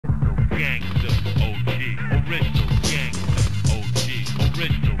Gangsta, OG, original gangsta, OG,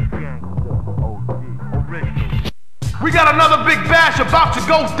 original gangsta, OG, original. We got another big bash about to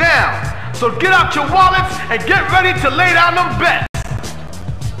go down. So get out your wallets and get ready to lay down them bets.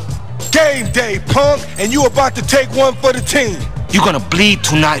 Game day, punk, and you about to take one for the team. You gonna bleed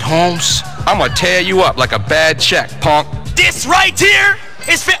tonight, Holmes? I'ma tear you up like a bad check, punk. This right here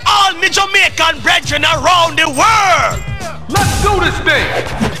is for all me Jamaican brethren around the world. Let's do this thing.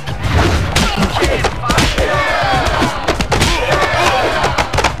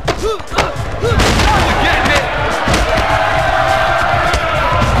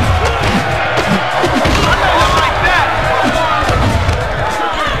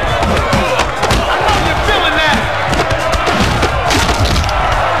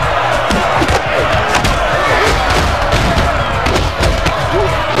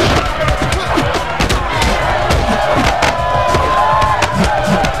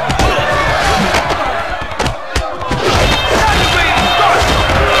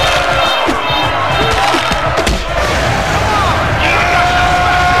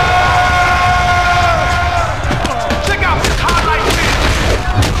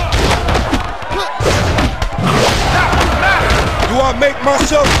 Make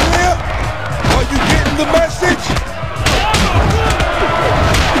myself clear? Are you getting the message?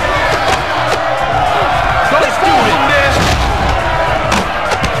 Let's do it, man.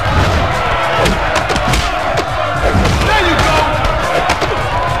 There you go.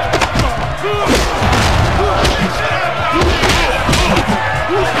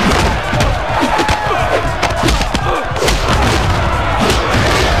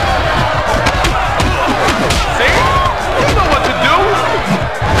 See? You know what to do.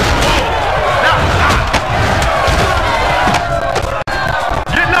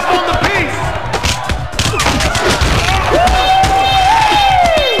 Getting up on the piece.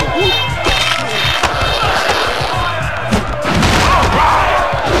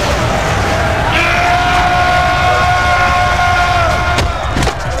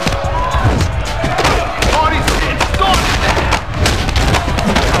 Party's getting started now.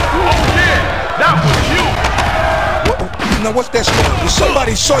 Oh yeah, that was you. Now what's that smoke? Did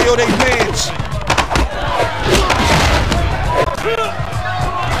somebody soil their mans?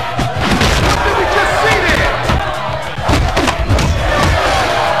 What did we just see there?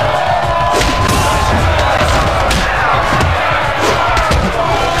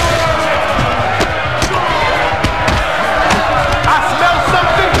 I smell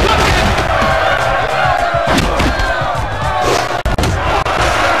something cooking.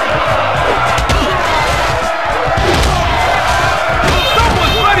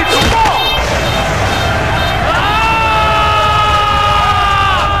 Someone's ready to roll.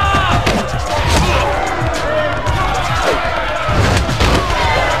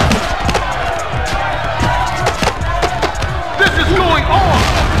 This is going on.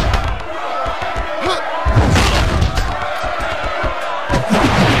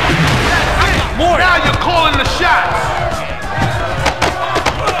 Now you're calling the shots.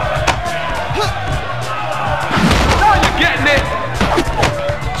 Now you're getting it.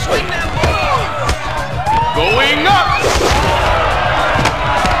 Going up.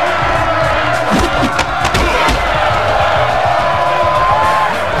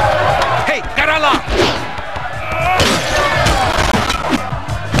 Hey, Karala!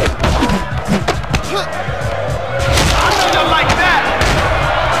 I know you like that.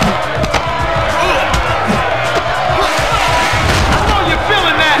 I know you're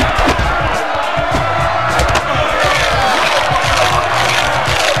feeling that.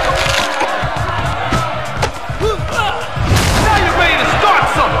 Now you're ready to start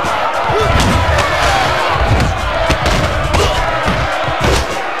something.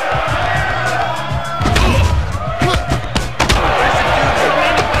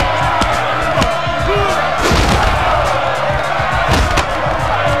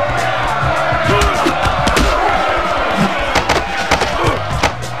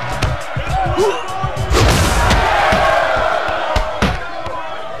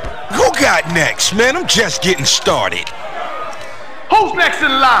 Who got next, man? I'm just getting started. Who's next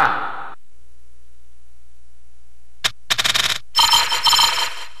in line?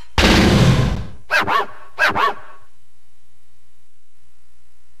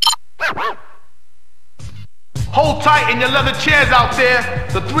 Hold tight in your leather chairs out there.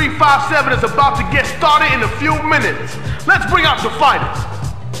 The 357 is about to get started in a few minutes. Let's bring out the fighters.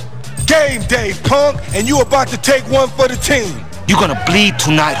 Game day, punk, and you about to take one for the team. You gonna bleed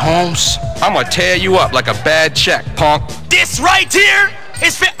tonight, Holmes? I'ma tear you up like a bad check, punk. This right here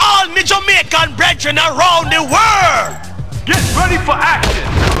is for all me Jamaican brethren around the world. Get ready for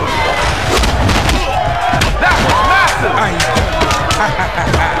action.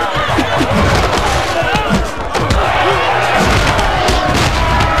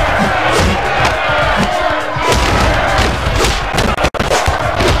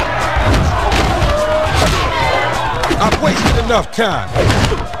 I've wasted enough time.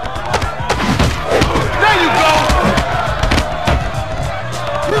 There you go.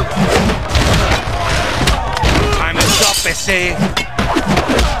 Time to stop, they say.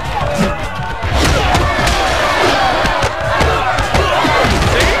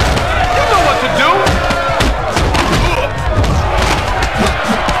 You know what to do.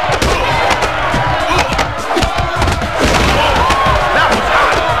 That was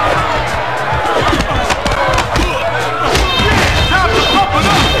hot. Time to pump it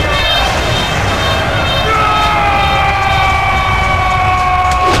up.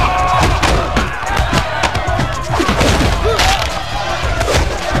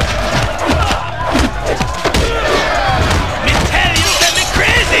 Me tell you, send me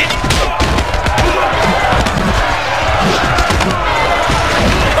crazy.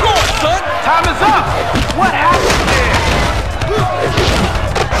 Come on, son. Time is up. What happened there?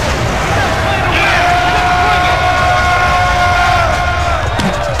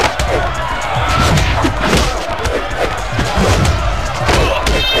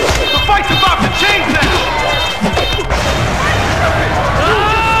 The fight's about to change now.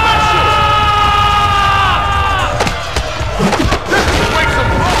 This will break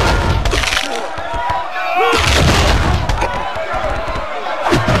some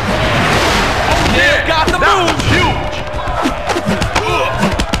Yeah, got the That move. was huge.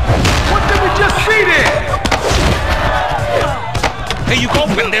 What did we just see there? Here you go,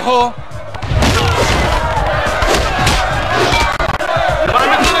 pendejo.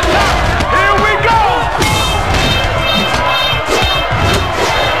 Climbing to the top. Here we go.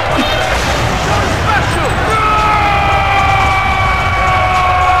 Special.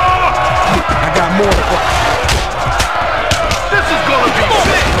 I got more to go. This is gonna be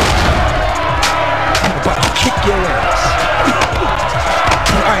sick. I'm about to kick your ass.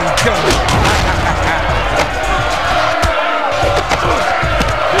 I ain't coming.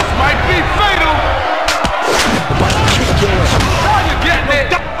 This might be fatal. I'm about to kick your ass. Now you're getting it.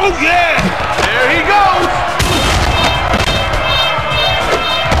 Oh, yeah. There he goes.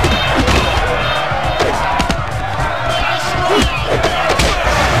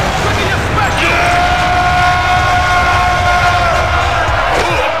 Look at your special.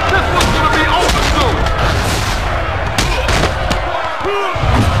 This one's gonna be over soon.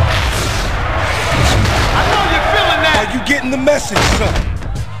 I know you're feeling that. Are you getting the message, son?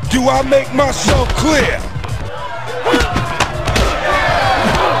 Do I make myself clear?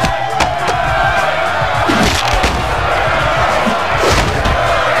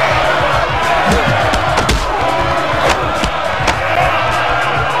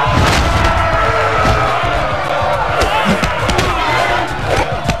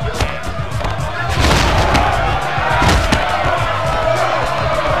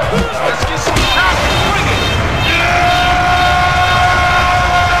 Let's get some time to bring it.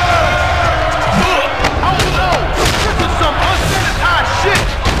 Oh no! This is some unsanitized shit.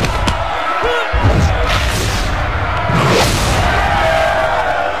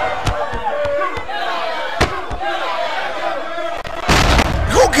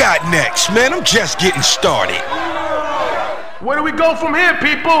 Who got next, man? I'm just getting started. Where do we go from here,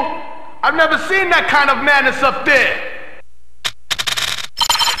 people? I've never seen that kind of madness up there.